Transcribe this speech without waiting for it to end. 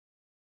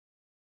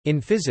In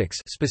physics,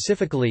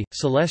 specifically,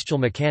 celestial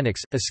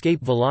mechanics,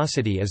 escape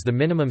velocity is the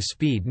minimum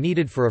speed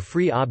needed for a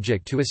free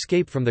object to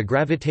escape from the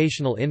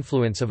gravitational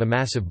influence of a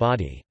massive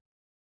body.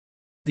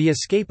 The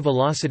escape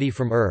velocity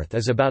from Earth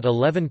is about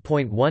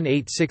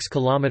 11.186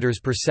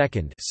 km per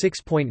second,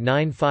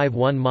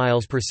 6.951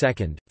 miles per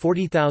second,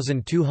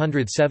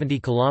 40,270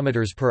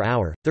 km per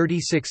hour,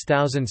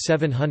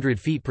 36,700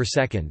 feet per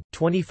second,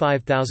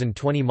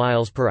 25,020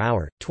 miles per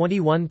hour,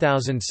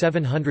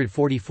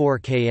 21,744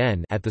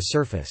 kn at the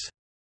surface.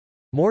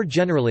 More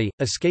generally,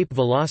 escape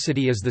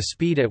velocity is the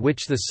speed at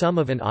which the sum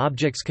of an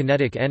object's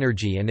kinetic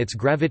energy and its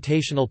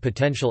gravitational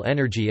potential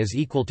energy is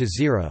equal to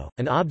zero.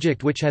 An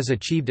object which has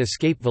achieved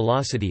escape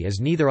velocity is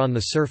neither on the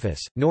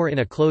surface, nor in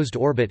a closed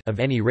orbit of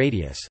any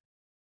radius.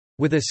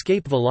 With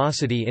escape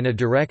velocity in a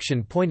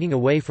direction pointing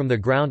away from the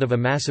ground of a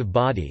massive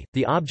body,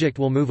 the object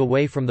will move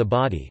away from the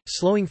body,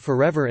 slowing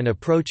forever and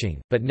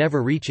approaching, but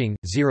never reaching,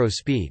 zero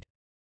speed.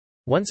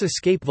 Once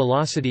escape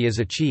velocity is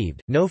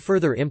achieved, no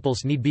further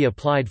impulse need be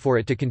applied for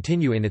it to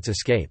continue in its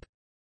escape.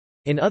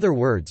 In other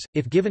words,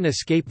 if given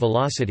escape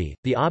velocity,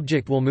 the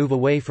object will move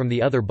away from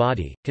the other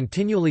body,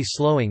 continually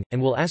slowing,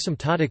 and will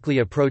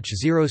asymptotically approach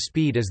zero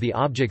speed as the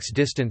object's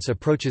distance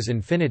approaches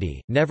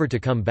infinity, never to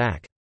come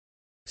back.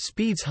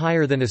 Speeds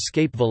higher than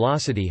escape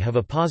velocity have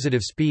a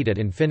positive speed at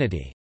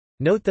infinity.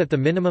 Note that the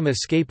minimum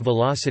escape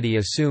velocity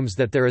assumes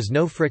that there is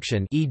no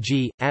friction,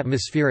 e.g.,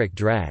 atmospheric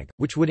drag,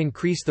 which would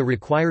increase the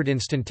required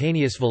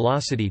instantaneous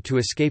velocity to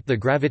escape the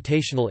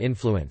gravitational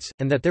influence,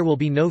 and that there will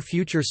be no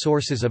future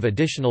sources of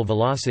additional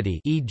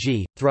velocity,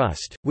 e.g.,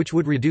 thrust, which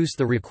would reduce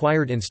the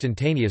required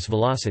instantaneous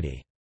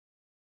velocity.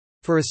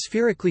 For a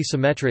spherically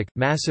symmetric,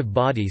 massive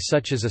body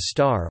such as a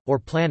star, or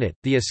planet,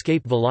 the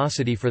escape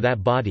velocity for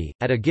that body,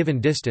 at a given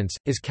distance,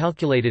 is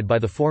calculated by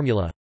the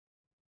formula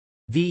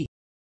v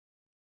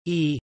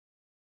e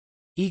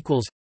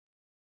equals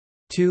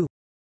 2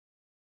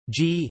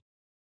 g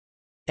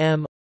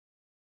m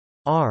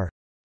r.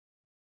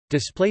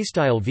 Display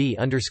style v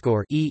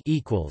underscore e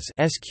equals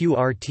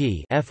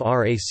sqrt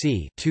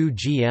frac 2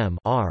 g m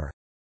r,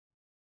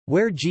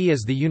 where g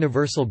is the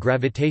universal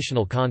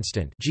gravitational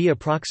constant. G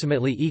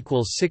approximately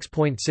equals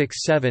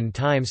 6.67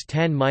 times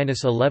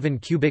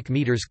 10⁻11 cubic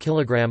meters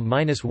kilogram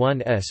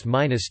 -1 s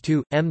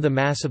 -2 m, the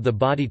mass of the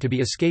body to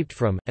be escaped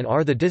from, and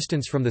r the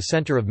distance from the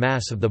center of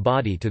mass of the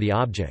body to the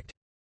object.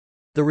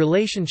 The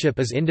relationship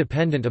is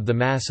independent of the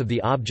mass of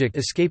the object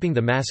escaping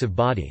the massive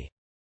body.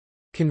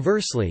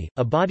 Conversely,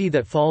 a body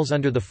that falls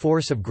under the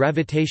force of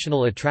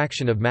gravitational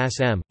attraction of mass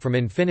m, from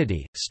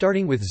infinity,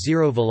 starting with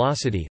zero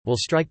velocity, will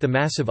strike the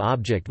massive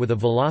object with a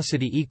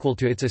velocity equal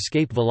to its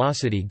escape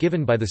velocity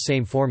given by the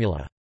same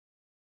formula.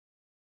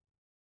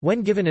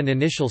 When given an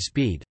initial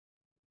speed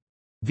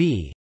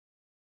v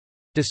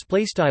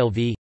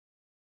v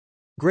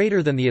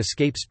greater than the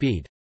escape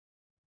speed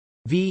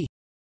v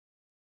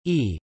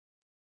e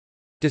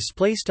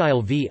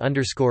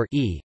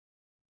v_e,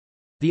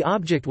 the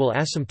object will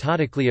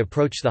asymptotically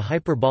approach the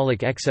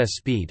hyperbolic excess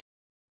speed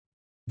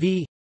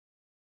v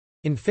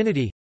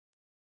infinity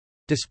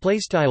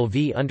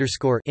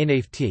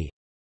v_inft,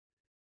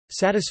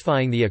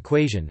 satisfying the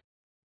equation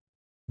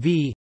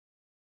v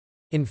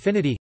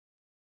infinity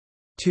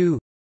 2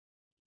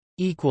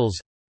 equals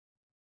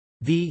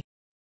v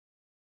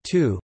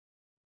 2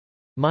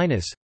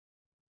 minus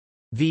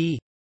v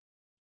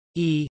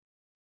e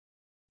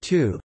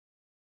 2.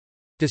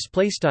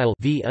 Display style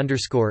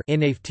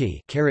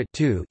v_inft caret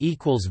 2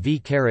 equals v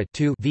caret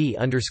 2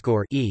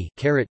 v_e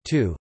caret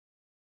 2.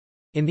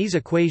 In these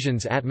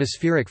equations,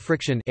 atmospheric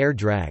friction, air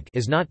drag,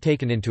 is not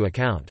taken into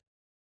account.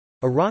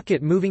 A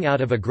rocket moving out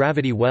of a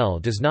gravity well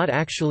does not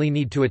actually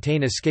need to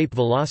attain escape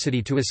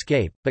velocity to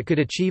escape, but could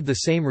achieve the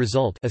same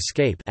result,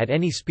 escape, at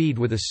any speed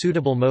with a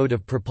suitable mode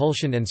of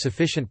propulsion and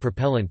sufficient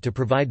propellant to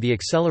provide the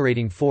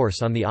accelerating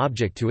force on the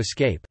object to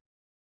escape.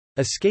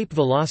 Escape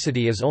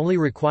velocity is only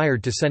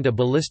required to send a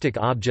ballistic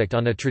object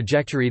on a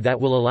trajectory that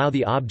will allow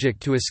the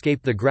object to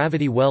escape the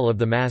gravity well of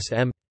the mass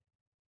m.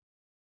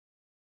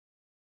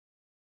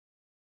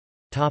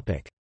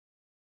 Topic.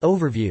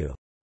 Overview.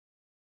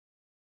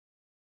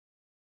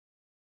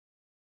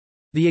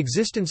 The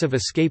existence of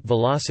escape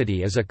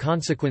velocity is a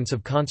consequence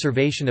of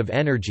conservation of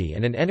energy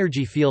and an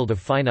energy field of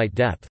finite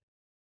depth.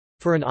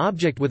 For an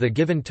object with a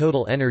given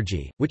total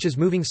energy, which is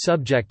moving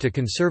subject to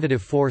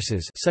conservative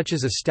forces such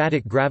as a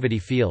static gravity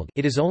field,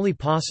 it is only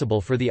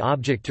possible for the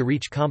object to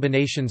reach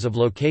combinations of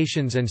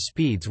locations and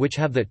speeds which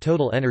have that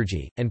total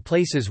energy, and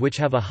places which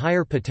have a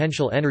higher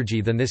potential energy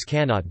than this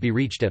cannot be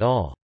reached at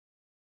all.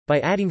 By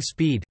adding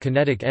speed,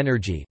 kinetic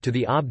energy, to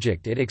the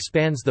object, it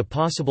expands the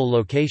possible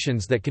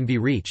locations that can be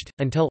reached,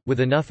 until,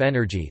 with enough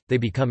energy, they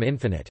become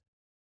infinite.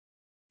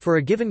 For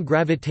a given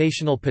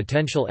gravitational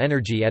potential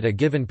energy at a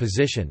given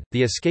position,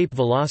 the escape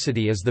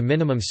velocity is the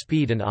minimum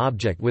speed an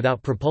object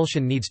without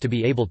propulsion needs to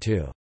be able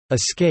to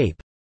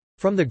escape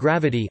from the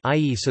gravity,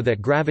 i.e., so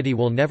that gravity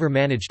will never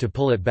manage to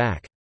pull it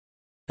back.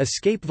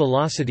 Escape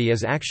velocity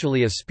is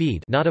actually a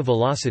speed, not a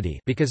velocity,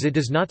 because it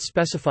does not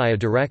specify a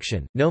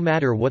direction. No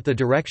matter what the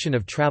direction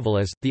of travel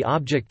is, the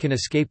object can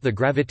escape the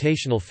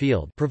gravitational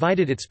field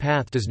provided its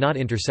path does not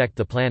intersect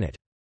the planet.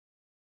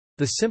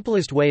 The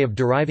simplest way of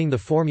deriving the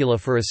formula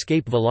for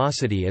escape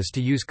velocity is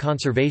to use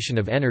conservation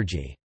of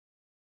energy.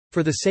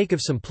 For the sake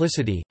of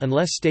simplicity,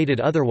 unless stated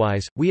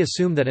otherwise, we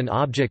assume that an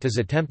object is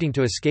attempting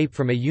to escape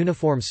from a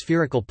uniform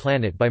spherical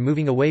planet by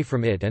moving away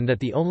from it and that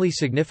the only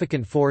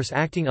significant force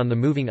acting on the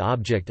moving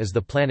object is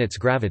the planet's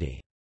gravity.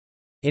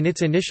 In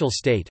its initial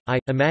state, I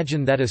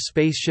imagine that a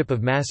spaceship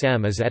of mass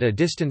m is at a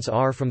distance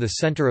r from the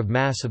center of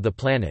mass of the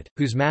planet,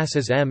 whose mass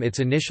is m. Its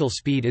initial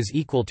speed is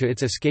equal to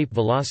its escape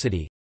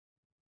velocity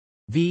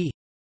v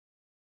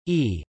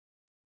e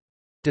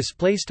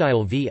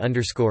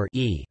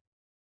 \v_e.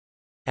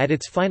 At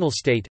its final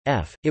state,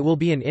 f, it will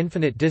be an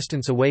infinite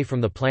distance away from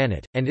the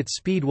planet, and its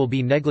speed will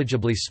be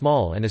negligibly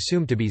small and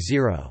assumed to be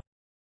zero.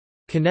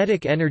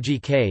 Kinetic energy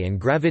K and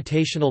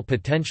gravitational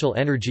potential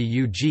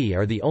energy Ug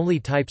are the only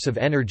types of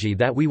energy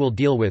that we will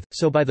deal with,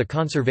 so by the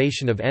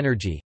conservation of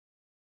energy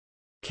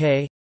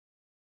K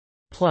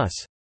plus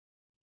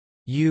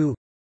U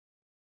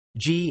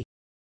G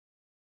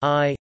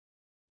I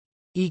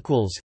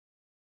equals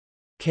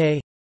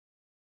K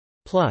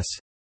plus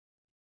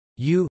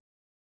U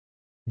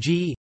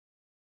G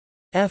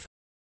F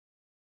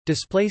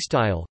display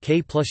style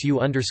K plus U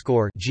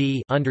underscore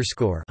G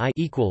underscore I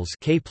equals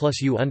K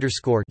plus U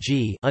underscore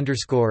G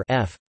underscore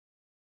F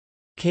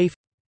K.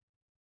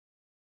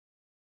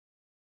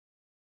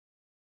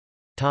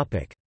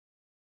 Topic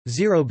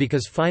 0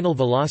 because final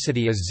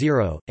velocity is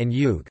 0 and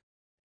UG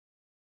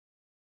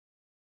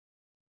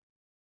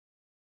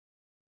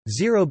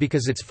 0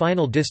 because its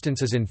final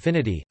distance is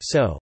infinity,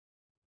 so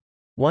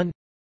 1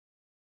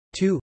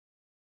 2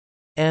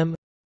 m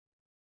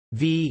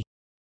v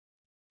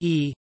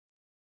e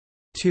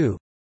 2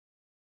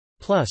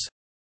 plus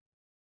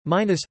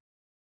minus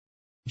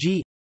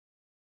g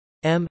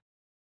m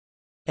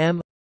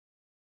m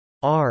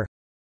r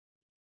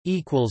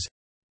equals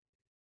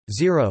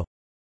 0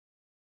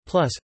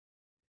 plus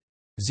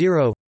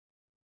 0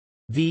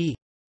 v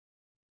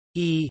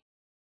e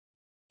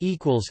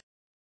equals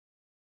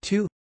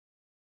 2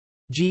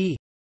 g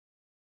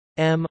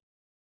m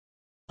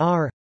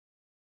r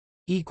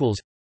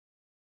equals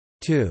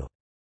 2.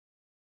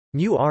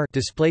 Mu r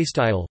display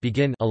style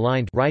begin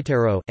aligned right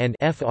arrow and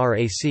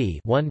frac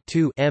 1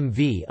 2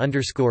 mv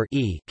underscore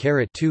e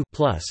caret 2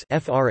 plus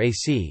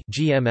frac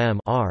gmm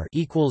r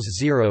equals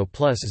 0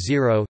 plus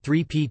 0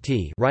 3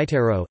 pt right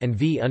arrow and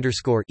v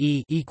underscore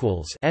e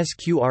equals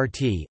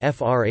sqrt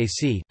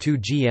frac 2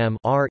 gm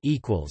r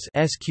equals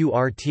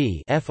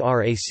sqrt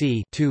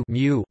frac 2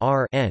 mu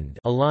r end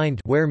aligned,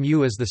 where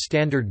mu is the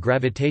standard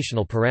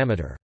gravitational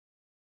parameter.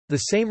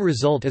 The same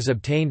result is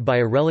obtained by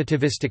a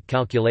relativistic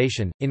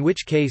calculation, in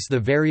which case the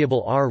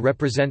variable r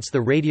represents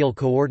the radial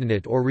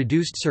coordinate or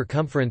reduced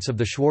circumference of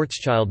the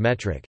Schwarzschild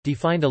metric.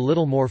 Defined a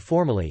little more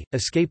formally,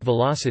 escape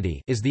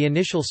velocity is the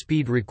initial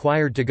speed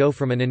required to go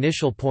from an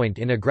initial point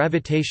in a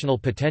gravitational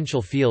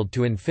potential field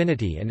to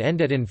infinity and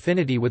end at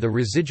infinity with a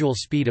residual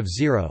speed of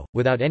 0,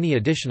 without any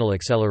additional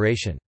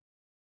acceleration.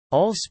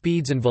 All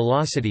speeds and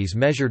velocities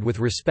measured with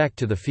respect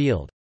to the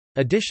field.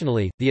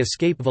 Additionally, the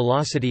escape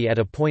velocity at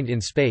a point in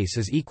space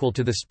is equal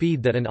to the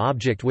speed that an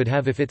object would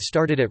have if it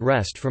started at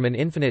rest from an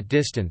infinite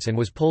distance and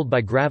was pulled by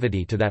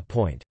gravity to that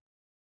point.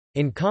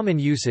 In common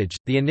usage,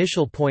 the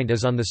initial point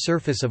is on the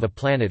surface of a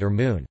planet or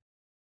moon.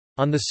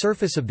 On the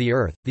surface of the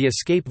Earth, the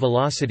escape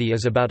velocity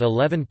is about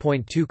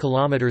 11.2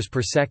 km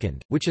per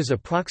second, which is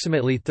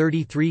approximately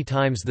 33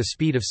 times the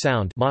speed of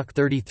sound Mach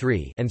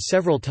 33 and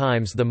several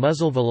times the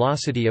muzzle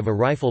velocity of a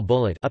rifle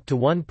bullet up to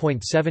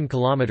 1.7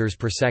 km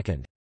per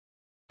second.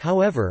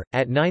 However,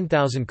 at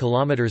 9,000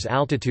 km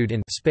altitude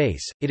in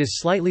space, it is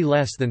slightly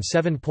less than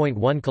 7.1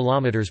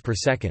 km per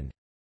second.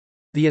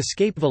 The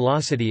escape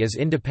velocity is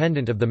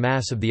independent of the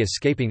mass of the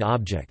escaping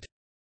object.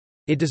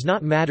 It does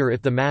not matter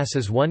if the mass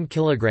is 1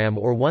 kg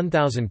or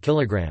 1,000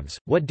 kg,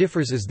 what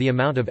differs is the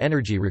amount of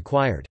energy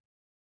required.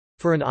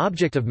 For an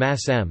object of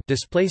mass m,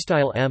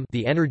 m,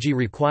 the energy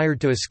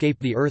required to escape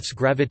the Earth's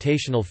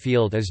gravitational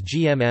field is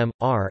gmm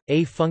r,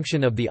 a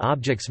function of the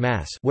object's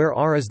mass, where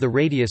r is the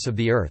radius of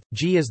the Earth,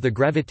 g is the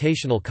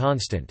gravitational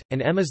constant,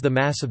 and m is the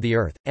mass of the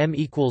Earth. M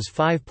equals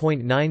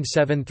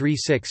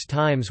 5.9736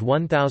 times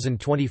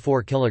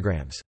 1024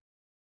 kilograms.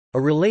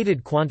 A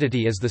related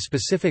quantity is the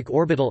specific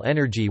orbital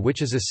energy,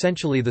 which is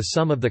essentially the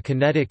sum of the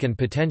kinetic and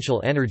potential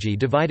energy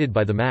divided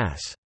by the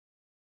mass.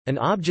 An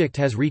object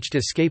has reached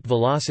escape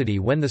velocity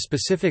when the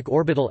specific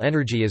orbital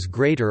energy is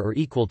greater or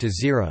equal to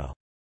 0.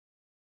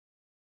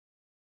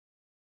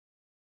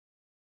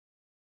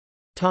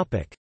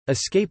 Topic: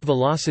 Escape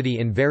velocity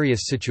in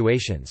various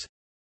situations.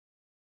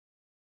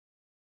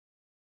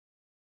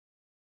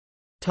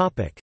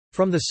 Topic: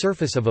 From the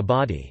surface of a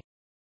body.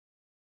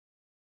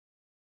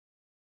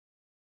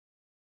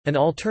 An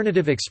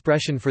alternative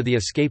expression for the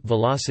escape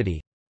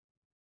velocity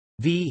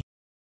v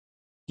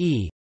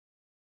e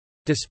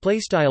display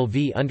style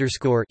v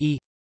underscore e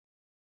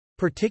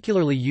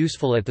Particularly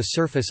useful at the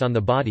surface on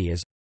the body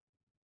is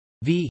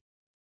v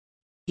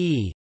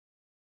e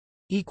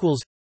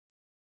equals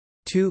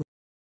 2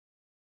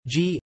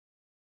 g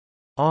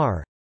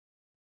r.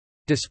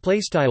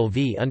 Display style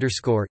v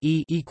underscore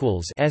e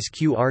equals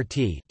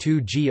sqrt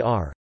 2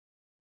 gr,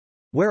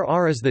 where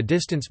r is the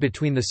distance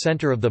between the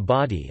center of the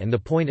body and the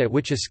point at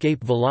which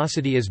escape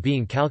velocity is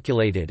being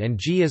calculated, and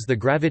g is the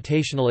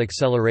gravitational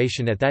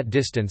acceleration at that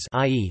distance,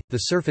 i.e., the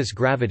surface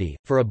gravity.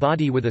 For a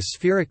body with a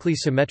spherically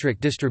symmetric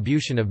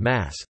distribution of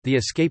mass, the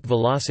escape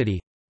velocity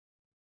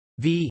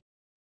v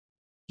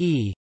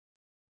e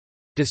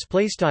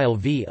display style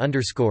v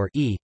underscore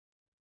e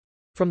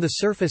from the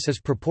surface is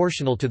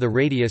proportional to the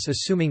radius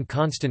assuming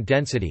constant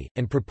density,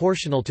 and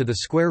proportional to the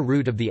square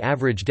root of the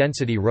average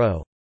density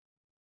ρ.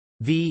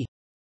 V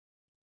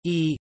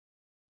e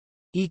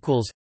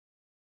equals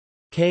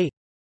k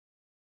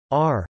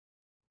r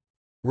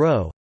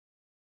ρ.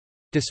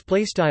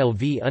 Display style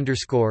v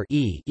underscore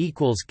e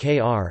equals k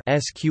r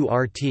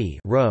sqrt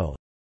ρ,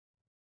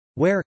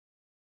 where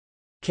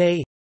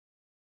k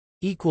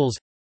equals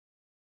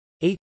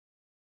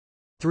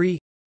 8.3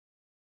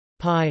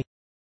 pi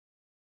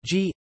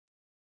g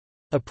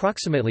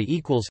approximately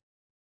equals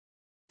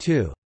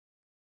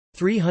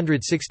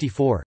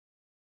 2.364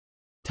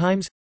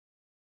 times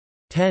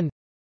 10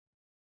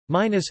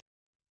 minus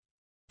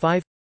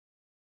 5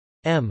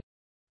 m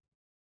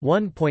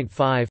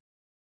 1.5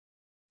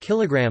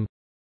 kilogram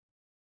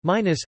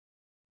minus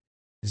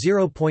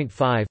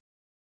 0.5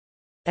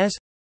 s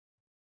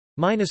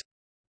minus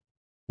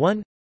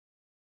 1.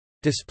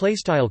 Display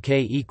style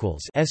k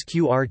equals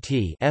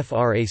sqrt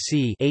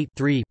frac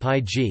 8.3 pi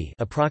g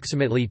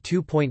approximately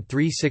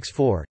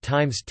 2.364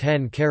 times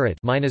 10 caret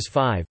minus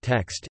 5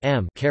 text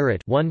m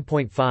caret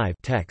 1.5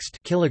 text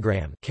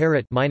kilogram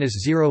caret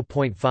minus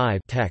 0.5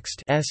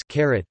 text s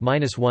caret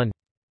minus 1.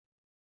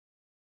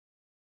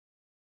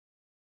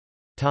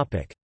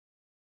 Topic: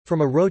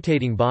 From a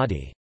rotating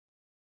body.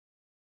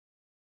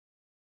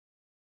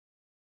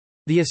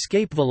 The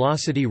escape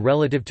velocity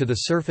relative to the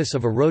surface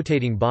of a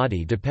rotating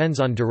body depends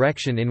on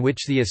direction in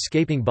which the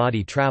escaping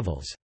body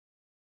travels.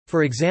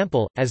 For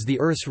example, as the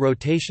Earth's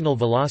rotational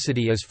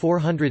velocity is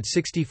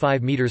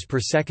 465 meters per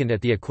second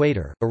at the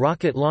equator, a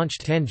rocket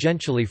launched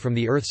tangentially from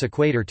the Earth's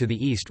equator to the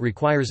east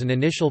requires an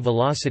initial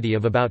velocity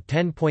of about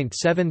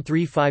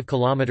 10.735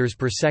 kilometers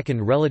per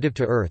second relative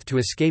to Earth to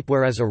escape,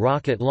 whereas a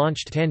rocket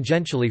launched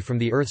tangentially from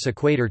the Earth's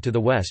equator to the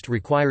west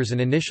requires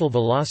an initial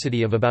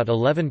velocity of about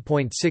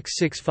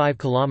 11.665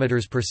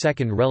 kilometers per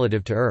second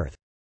relative to Earth.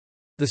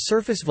 The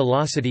surface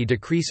velocity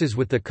decreases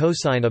with the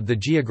cosine of the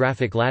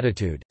geographic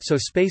latitude, so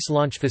space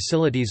launch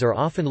facilities are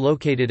often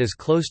located as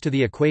close to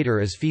the equator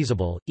as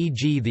feasible,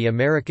 e.g. the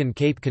American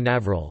Cape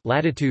Canaveral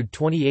latitude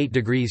 28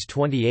 degrees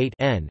 28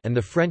 N and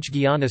the French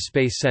Guiana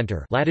Space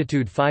Center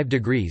latitude 5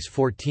 degrees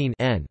 14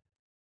 N.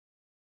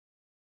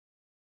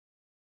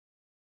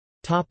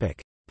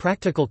 Topic: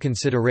 Practical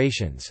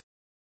considerations.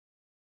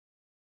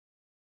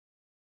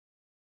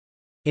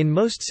 In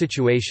most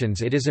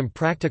situations it is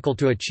impractical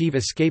to achieve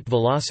escape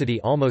velocity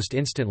almost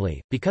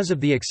instantly, because of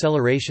the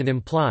acceleration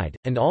implied,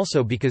 and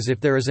also because if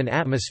there is an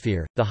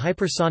atmosphere, the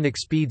hypersonic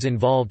speeds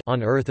involved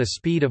on Earth, a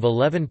speed of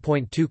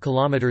 11.2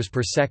 km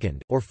per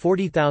second, or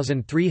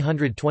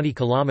 40,320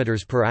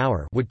 km per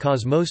hour, would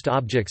cause most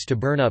objects to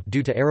burn up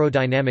due to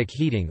aerodynamic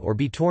heating or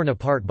be torn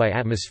apart by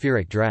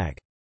atmospheric drag.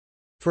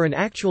 For an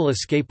actual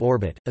escape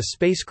orbit, a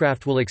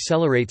spacecraft will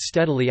accelerate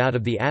steadily out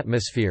of the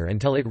atmosphere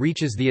until it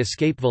reaches the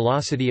escape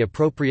velocity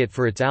appropriate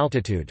for its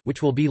altitude,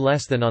 which will be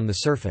less than on the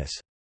surface.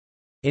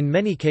 In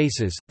many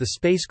cases, the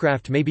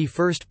spacecraft may be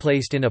first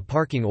placed in a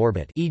parking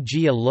orbit,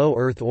 e.g. a low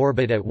Earth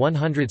orbit at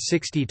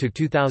 160 to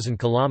 2000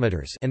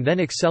 km, and then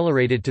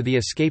accelerated to the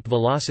escape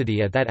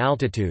velocity at that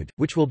altitude,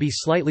 which will be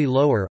slightly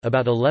lower,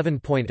 about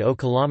 11.0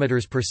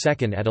 km per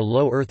second at a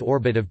low Earth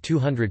orbit of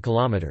 200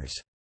 km.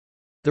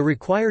 The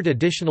required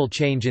additional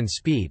change in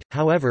speed,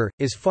 however,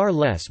 is far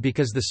less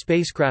because the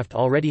spacecraft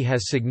already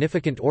has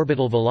significant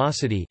orbital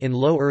velocity in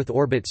low Earth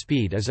orbit.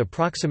 Speed is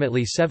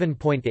approximately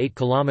 7.8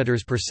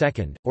 km per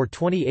second, or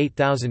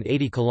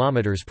 28,080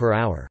 km per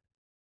hour.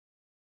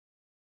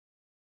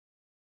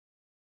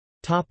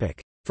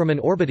 From an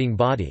orbiting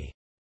body.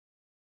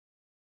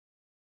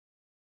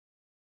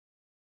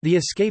 The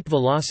escape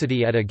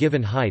velocity at a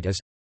given height is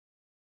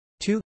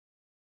 2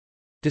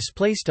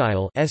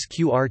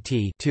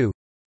 sqrt 2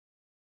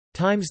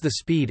 times the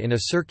speed in a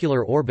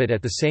circular orbit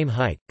at the same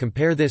height.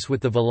 Compare this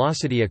with the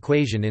velocity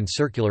equation in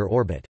circular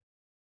orbit.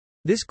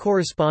 This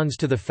corresponds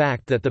to the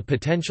fact that the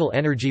potential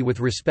energy with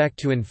respect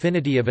to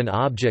infinity of an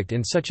object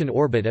in such an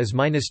orbit is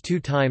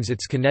 -2 times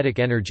its kinetic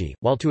energy,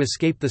 while to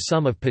escape the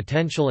sum of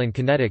potential and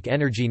kinetic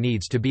energy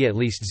needs to be at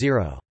least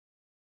 0.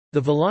 The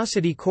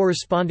velocity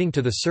corresponding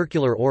to the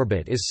circular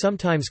orbit is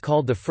sometimes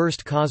called the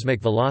first cosmic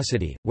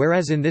velocity,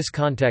 whereas in this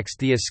context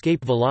the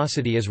escape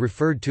velocity is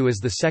referred to as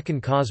the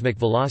second cosmic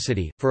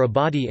velocity. For a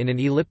body in an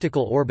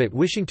elliptical orbit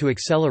wishing to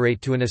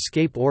accelerate to an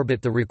escape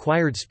orbit, the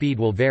required speed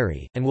will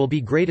vary, and will be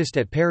greatest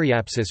at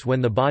periapsis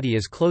when the body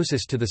is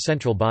closest to the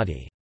central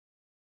body.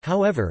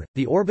 However,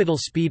 the orbital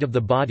speed of the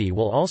body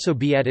will also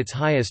be at its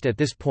highest at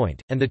this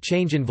point, and the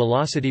change in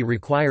velocity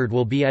required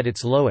will be at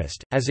its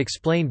lowest, as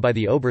explained by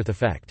the Oberth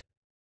effect.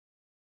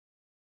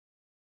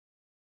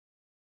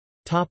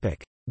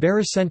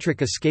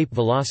 Barycentric escape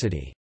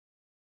velocity.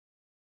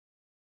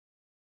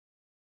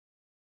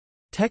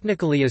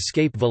 Technically,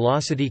 escape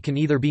velocity can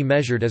either be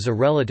measured as a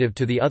relative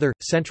to the other,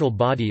 central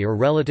body or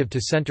relative to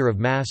center of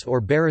mass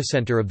or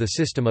barycenter of the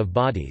system of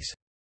bodies.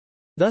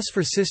 Thus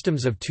for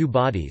systems of two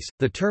bodies,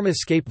 the term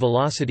escape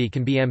velocity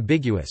can be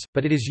ambiguous,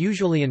 but it is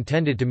usually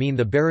intended to mean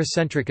the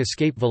barycentric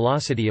escape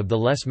velocity of the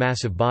less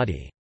massive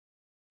body.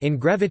 In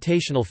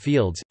gravitational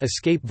fields,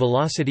 escape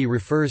velocity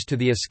refers to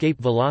the escape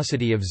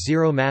velocity of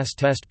zero-mass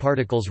test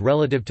particles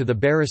relative to the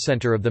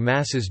barycenter of the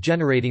masses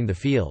generating the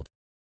field.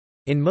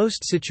 In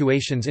most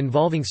situations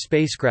involving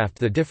spacecraft,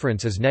 the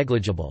difference is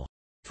negligible.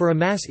 For a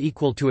mass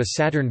equal to a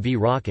Saturn V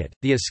rocket,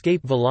 the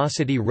escape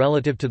velocity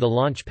relative to the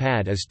launch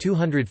pad is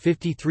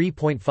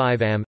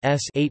 253.5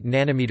 m/s 8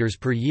 nanometers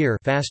per year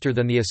faster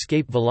than the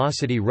escape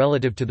velocity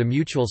relative to the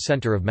mutual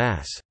center of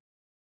mass.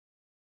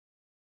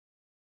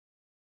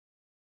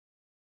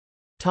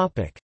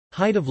 Topic: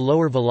 Height of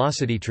lower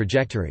velocity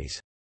trajectories.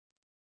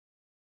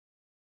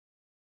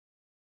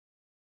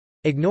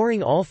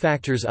 Ignoring all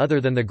factors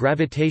other than the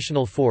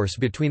gravitational force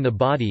between the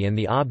body and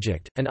the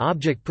object, an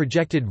object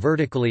projected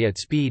vertically at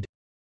speed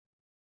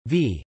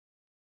v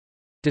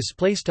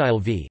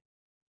v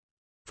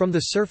from the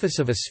surface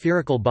of a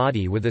spherical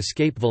body with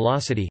escape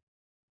velocity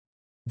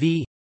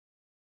v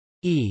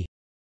e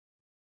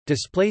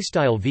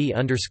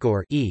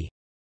v_e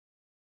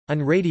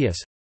and radius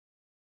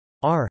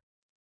r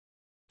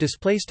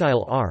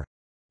r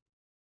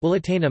will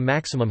attain a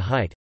maximum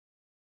height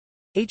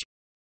h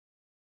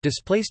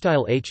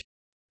h,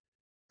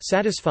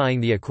 satisfying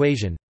the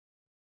equation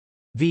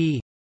v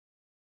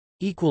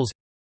equals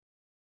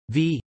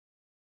v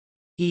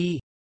e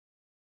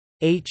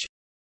h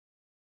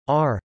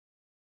r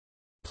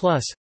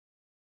plus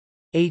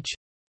h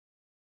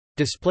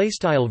display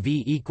style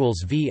v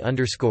equals v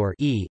underscore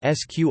e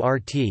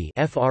sqrt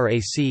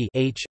frac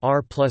h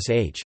r plus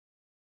h,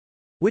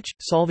 which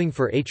solving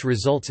for h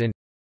results in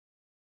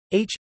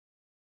h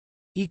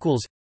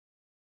equals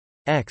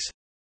x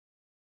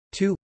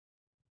 2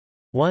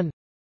 1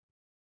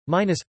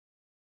 minus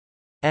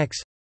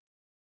x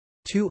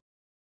 2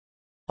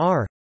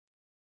 r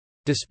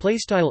display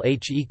style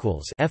h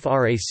equals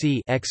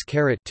frac x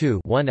caret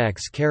 2 1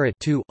 x caret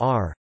 2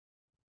 r,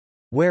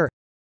 where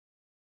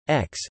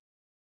x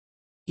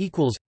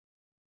equals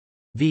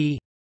v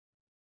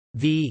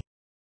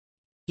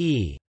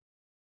e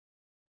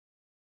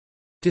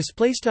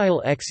display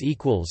style x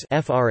equals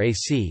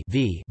frac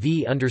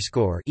v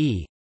underscore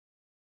e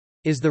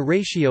is the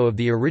ratio of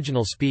the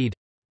original speed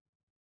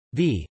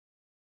v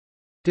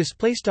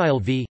display style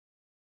v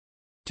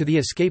to the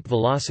escape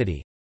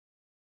velocity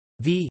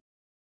v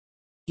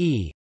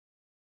e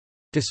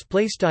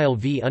display style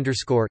v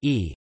underscore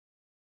e.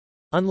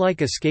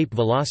 Unlike escape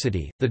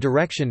velocity, the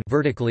direction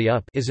vertically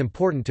up is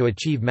important to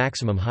achieve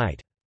maximum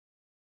height.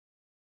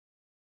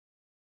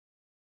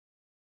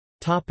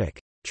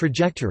 Topic: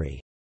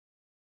 Trajectory.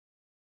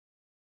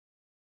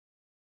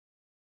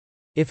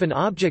 If an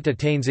object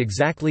attains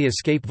exactly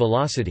escape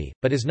velocity,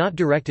 but is not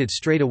directed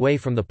straight away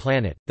from the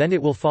planet, then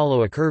it will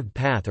follow a curved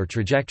path or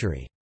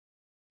trajectory.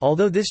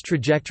 Although this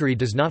trajectory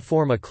does not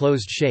form a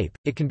closed shape,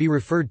 it can be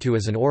referred to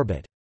as an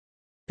orbit.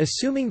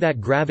 Assuming that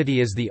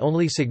gravity is the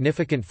only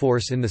significant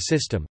force in the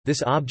system,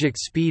 this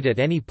object's speed at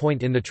any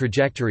point in the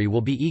trajectory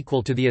will be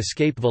equal to the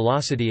escape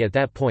velocity at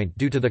that point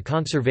due to the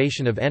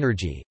conservation of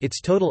energy. Its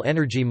total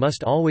energy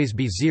must always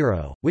be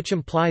zero, which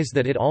implies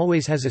that it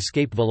always has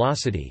escape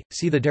velocity.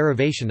 See the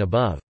derivation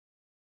above.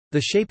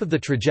 The shape of the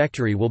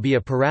trajectory will be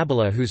a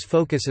parabola whose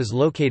focus is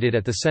located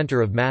at the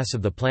center of mass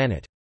of the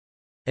planet.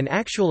 An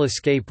actual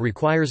escape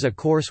requires a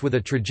course with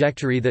a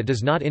trajectory that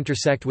does not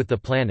intersect with the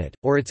planet,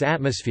 or its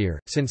atmosphere,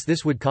 since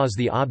this would cause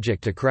the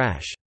object to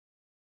crash.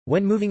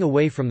 When moving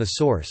away from the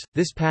source,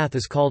 this path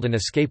is called an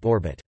escape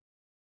orbit.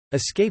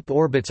 Escape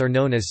orbits are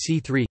known as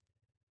C3.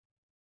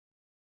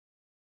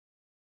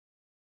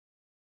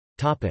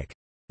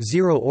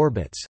 Zero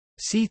orbits.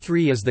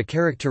 C3 is the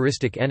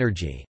characteristic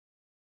energy.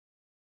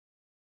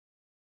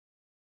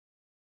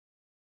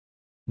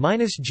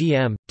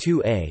 -gm,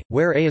 2a,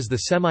 where a is the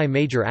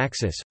semi-major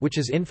axis, which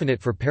is infinite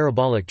for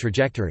parabolic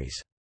trajectories.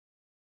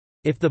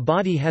 If the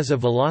body has a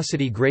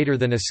velocity greater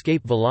than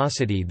escape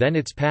velocity, then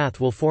its path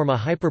will form a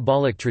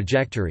hyperbolic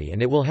trajectory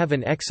and it will have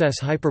an excess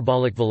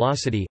hyperbolic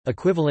velocity,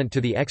 equivalent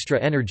to the extra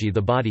energy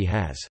the body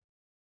has.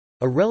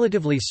 A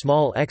relatively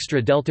small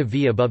extra delta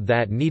v above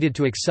that needed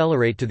to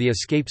accelerate to the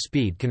escape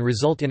speed can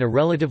result in a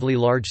relatively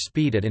large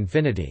speed at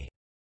infinity.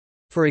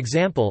 For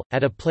example,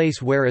 at a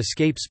place where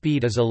escape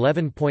speed is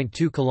 11.2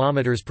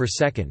 km per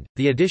second,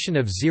 the addition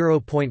of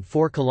 0.4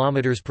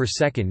 km per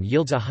second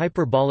yields a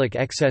hyperbolic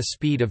excess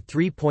speed of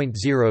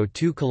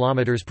 3.02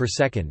 km per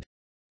second.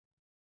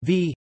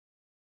 V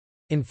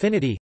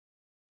infinity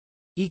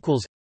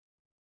equals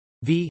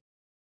v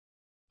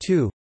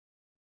 2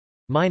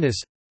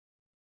 minus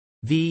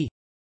v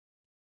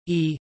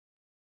E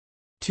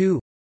 2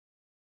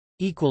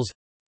 equals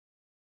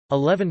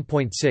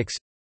 11.6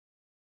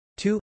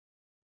 2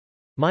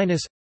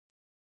 minus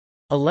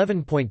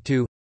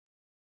 11.2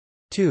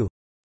 2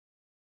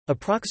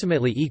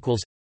 approximately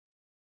equals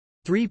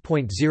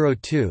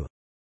 3.02.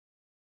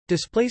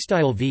 Display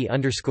style v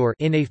underscore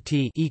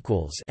inft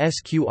equals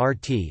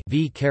sqrt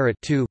v caret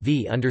 2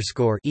 v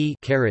underscore e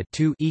caret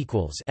 2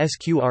 equals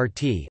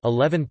sqrt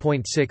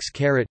 11.6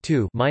 caret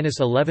 2 minus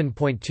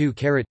 11.2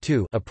 caret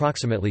 2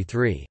 approximately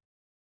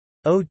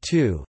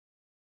 3.02.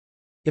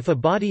 If a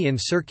body in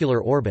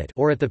circular orbit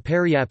or at the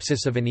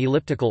periapsis of an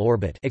elliptical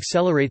orbit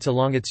accelerates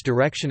along its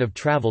direction of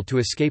travel to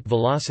escape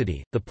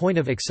velocity, the point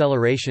of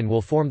acceleration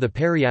will form the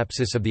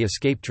periapsis of the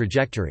escape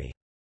trajectory.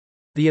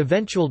 The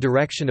eventual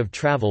direction of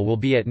travel will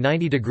be at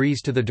 90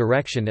 degrees to the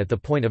direction at the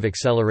point of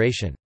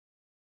acceleration.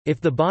 If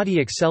the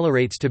body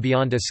accelerates to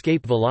beyond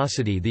escape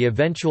velocity, the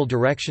eventual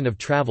direction of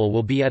travel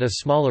will be at a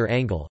smaller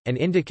angle, and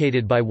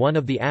indicated by one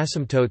of the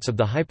asymptotes of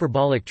the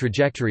hyperbolic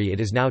trajectory it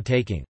is now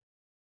taking.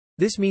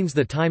 This means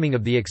the timing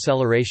of the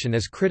acceleration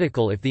is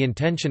critical if the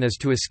intention is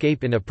to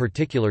escape in a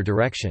particular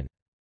direction.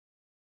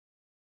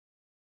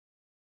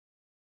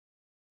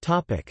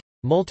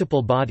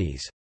 Multiple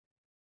bodies.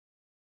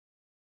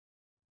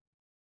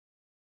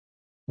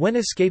 When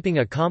escaping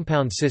a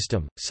compound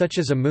system, such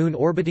as a moon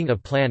orbiting a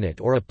planet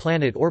or a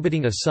planet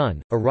orbiting a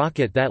sun, a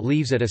rocket that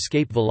leaves at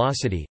escape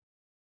velocity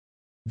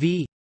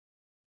v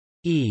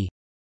e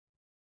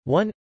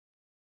 1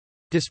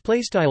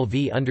 display style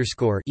v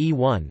underscore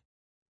e1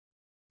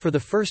 for the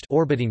first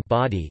orbiting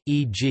body,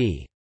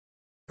 e.g.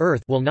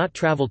 Earth, will not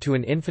travel to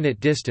an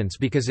infinite distance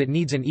because it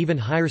needs an even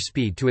higher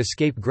speed to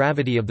escape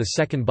gravity of the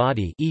second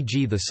body,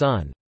 e.g. the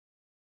Sun.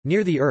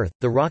 Near the Earth,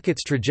 the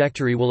rocket's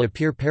trajectory will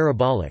appear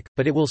parabolic,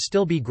 but it will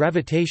still be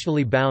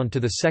gravitationally bound to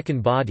the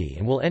second body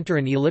and will enter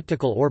an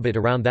elliptical orbit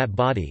around that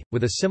body,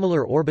 with a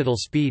similar orbital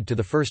speed to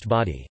the first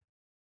body.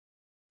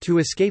 To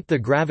escape the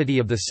gravity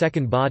of the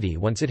second body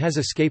once it has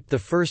escaped the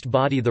first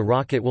body, the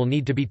rocket will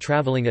need to be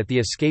traveling at the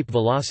escape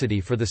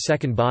velocity for the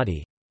second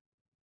body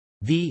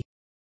v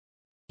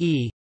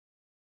e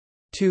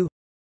 2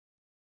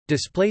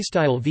 display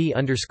style v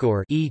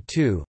underscore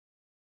e2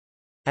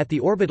 at the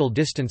orbital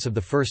distance of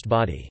the first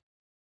body.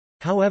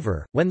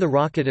 However, when the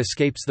rocket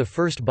escapes the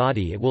first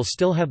body, it will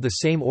still have the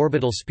same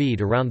orbital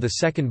speed around the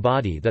second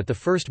body that the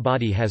first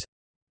body has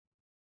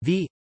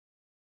v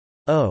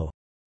o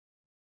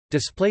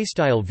display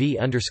style v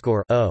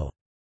underscore o.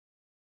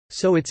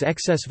 So its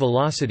excess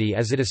velocity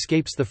as it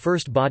escapes the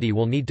first body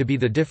will need to be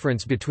the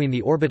difference between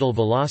the orbital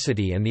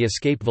velocity and the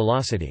escape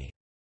velocity.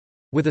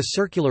 With a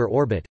circular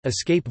orbit,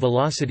 escape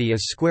velocity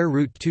is square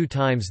root 2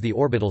 times the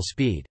orbital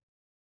speed.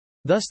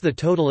 Thus the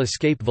total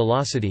escape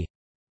velocity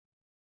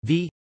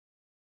v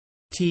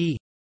t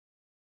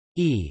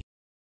e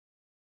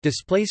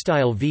display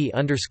style v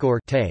underscore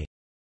t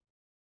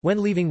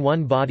when leaving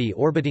one body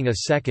orbiting a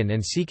second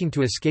and seeking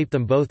to escape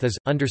them both is,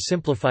 under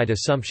simplified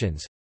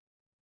assumptions,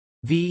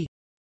 v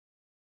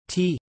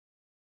t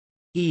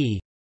e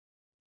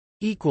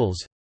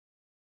equals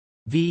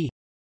v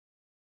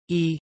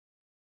e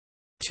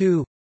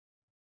 2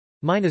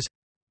 minus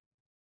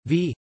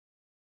v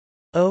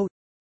o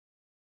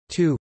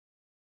 2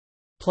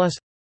 plus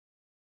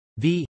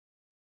v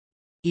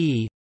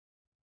e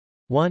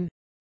 1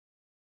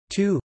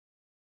 2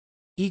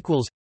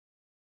 equals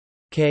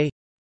k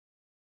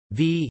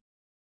v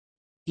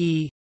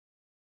e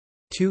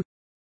 2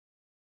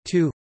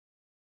 2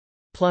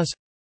 plus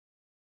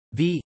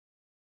v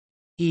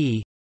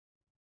e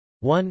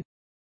 1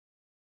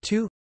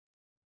 2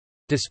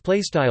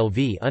 display style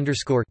v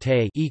underscore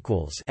t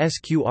equals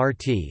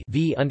sqrt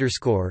v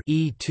underscore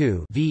e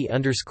 2 v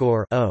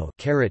underscore o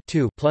caret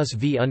 2 plus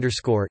v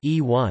underscore e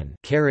 1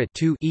 caret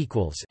 2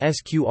 equals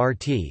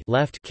sqrt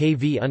left k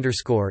v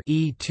underscore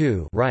e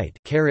 2 right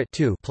caret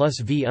 2 plus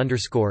v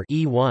underscore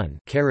e 1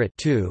 caret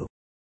 2,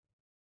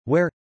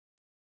 where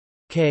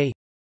k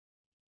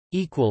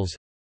equals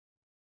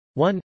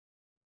 1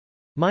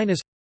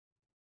 minus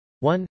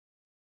 1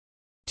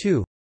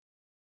 2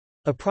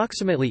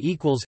 approximately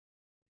equals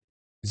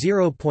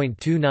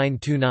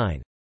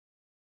 0.2929.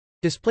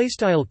 Display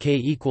style k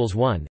equals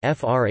 1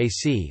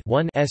 frac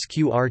 1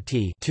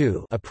 sqrt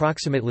 2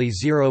 approximately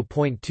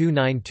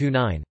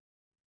 0.2929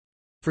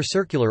 for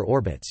circular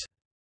orbits.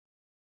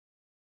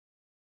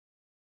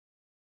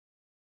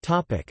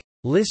 Topic: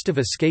 List of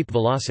escape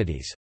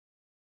velocities.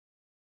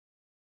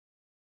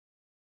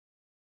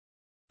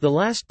 The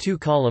last two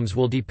columns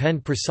will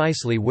depend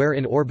precisely where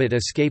in orbit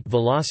escape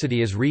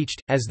velocity is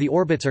reached, as the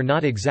orbits are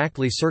not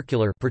exactly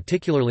circular,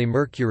 particularly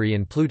Mercury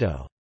and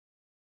Pluto.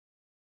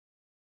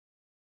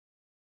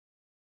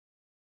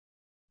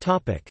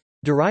 Topic: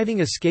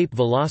 Deriving escape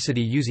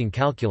velocity using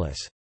calculus.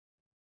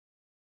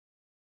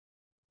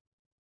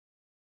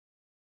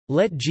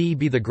 Let g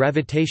be the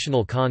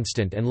gravitational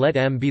constant and let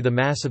m be the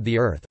mass of the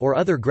Earth or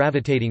other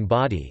gravitating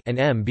body and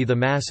m be the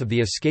mass of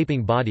the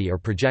escaping body or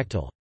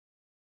projectile.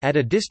 At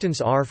a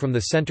distance r from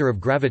the center of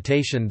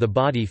gravitation, the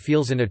body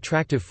feels an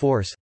attractive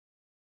force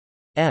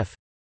F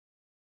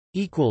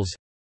equals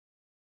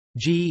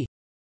g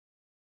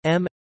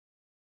m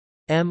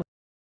m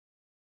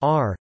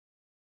r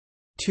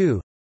 2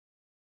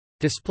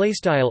 display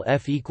style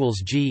f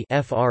equals g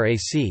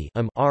frac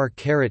r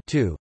caret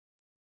 2.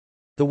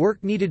 The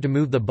work needed to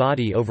move the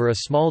body over a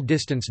small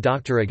distance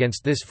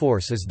against this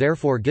force is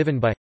therefore given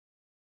by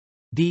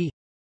d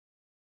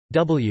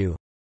w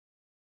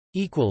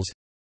equals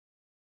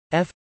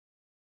f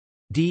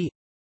d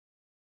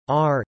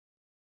r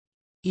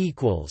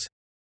equals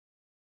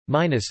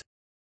minus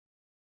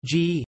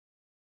g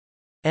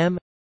m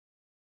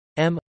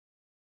m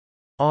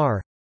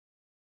r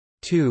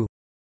 2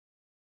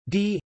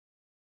 d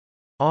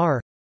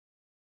r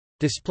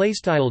display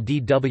style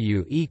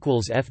dw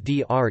equals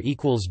fdr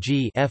equals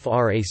g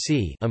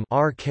frac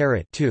r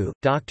caret 2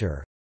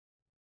 doctor,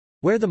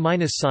 where the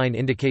minus sign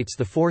indicates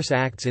the force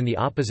acts in the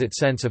opposite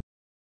sense of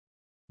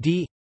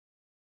d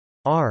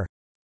r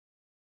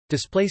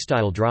display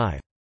style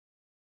drive.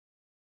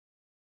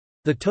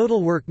 The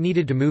total work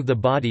needed to move the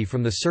body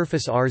from the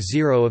surface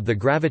r0 of the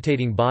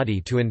gravitating body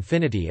to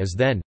infinity is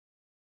then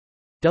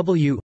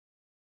w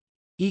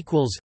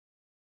equals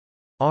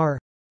r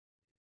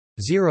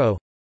 0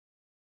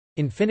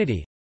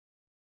 infinity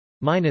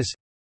minus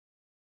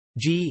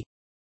g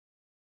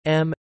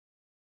m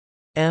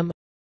m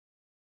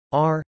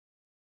r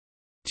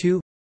 2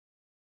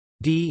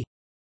 d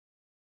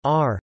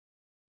r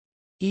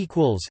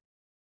equals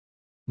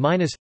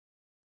minus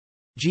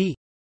g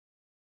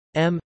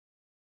m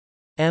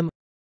m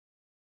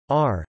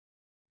r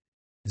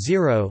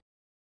 0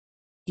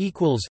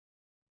 equals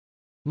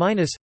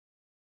minus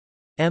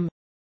m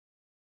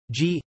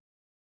g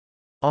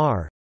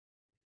r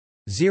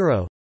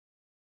 0.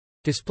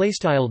 Display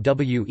style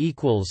w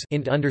equals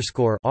int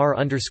underscore r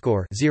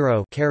underscore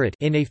 0 caret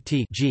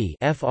inft g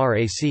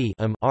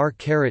frac r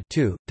caret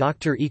 2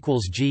 doctor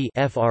equals g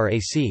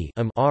frac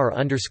r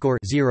underscore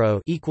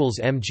 0 equals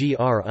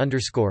mgr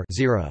underscore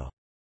 0.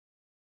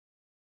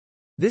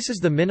 This is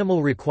the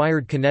minimal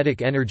required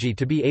kinetic energy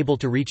to be able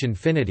to reach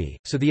infinity,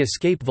 so the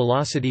escape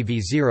velocity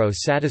v0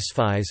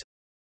 satisfies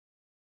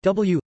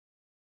w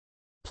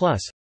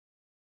plus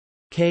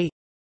k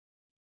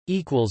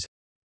equals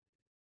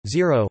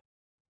 0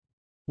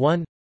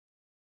 1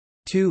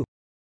 2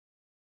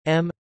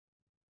 m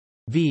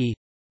v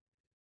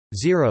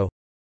 0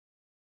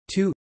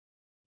 2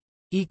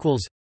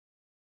 equals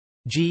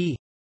g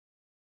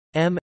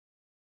m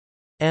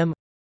m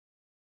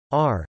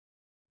r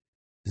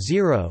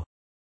 0.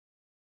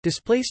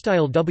 Display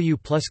style w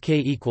plus k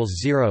equals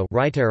 0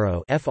 right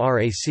arrow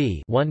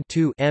frac 1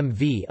 2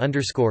 mv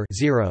underscore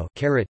 0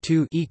 caret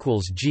 2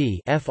 equals g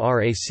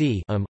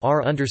frac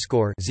r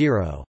underscore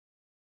 0,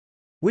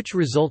 which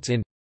results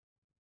in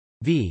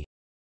v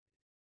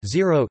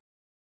 0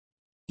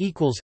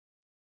 equals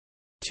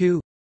 2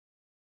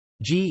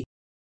 g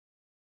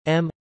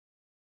m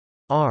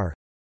r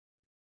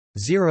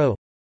 0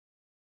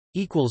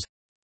 equals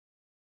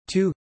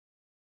 2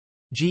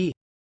 g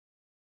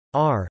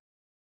r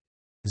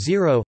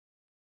 0.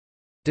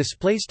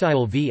 Display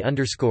style v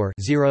underscore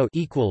 0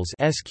 equals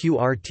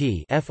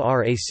sqrt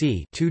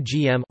frac 2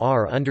 gm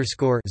r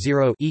underscore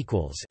 0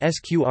 equals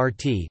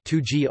sqrt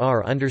 2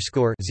 gr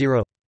underscore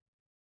 0.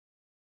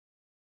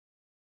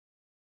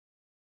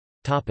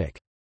 Topic.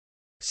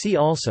 See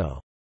also: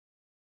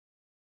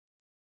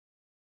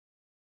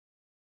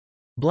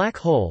 black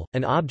hole,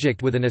 an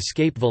object with an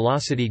escape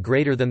velocity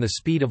greater than the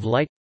speed of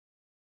light.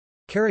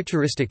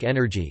 Characteristic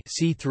energy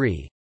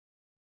C3.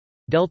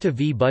 Delta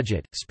V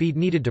budget, speed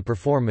needed to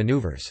perform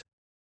maneuvers.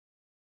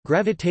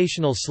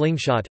 Gravitational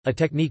slingshot, a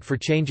technique for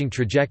changing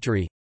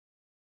trajectory.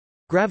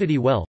 Gravity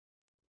well.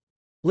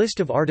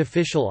 List of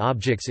artificial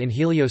objects in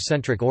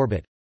heliocentric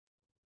orbit.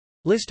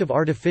 List of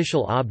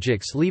artificial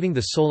objects leaving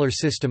the Solar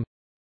System.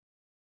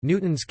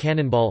 Newton's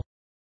cannonball.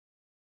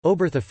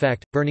 Oberth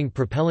effect, burning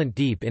propellant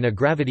deep in a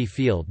gravity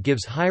field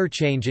gives higher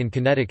change in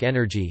kinetic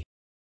energy.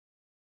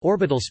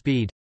 Orbital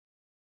speed.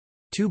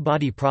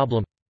 Two-body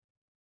problem.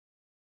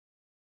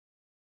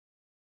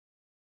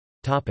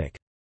 Topic.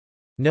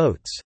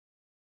 Notes.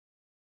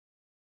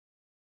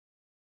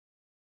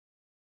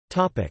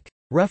 Topic.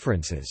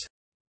 References.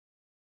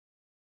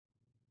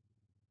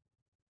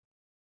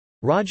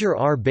 Roger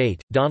R.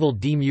 Bate, Donald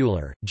D.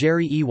 Mueller,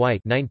 Jerry E.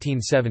 White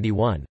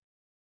 1971.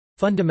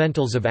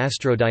 Fundamentals of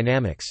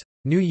Astrodynamics.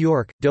 New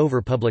York,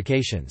 Dover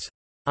Publications.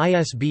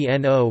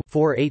 ISBN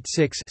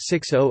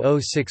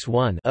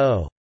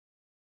 0-486-60061-0.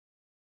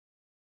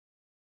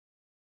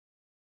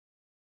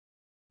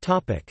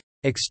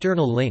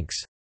 External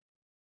links.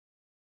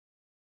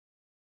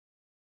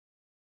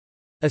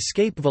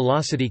 Escape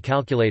velocity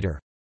calculator.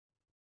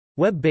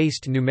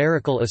 Web-based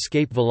numerical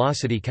escape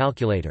velocity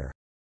calculator.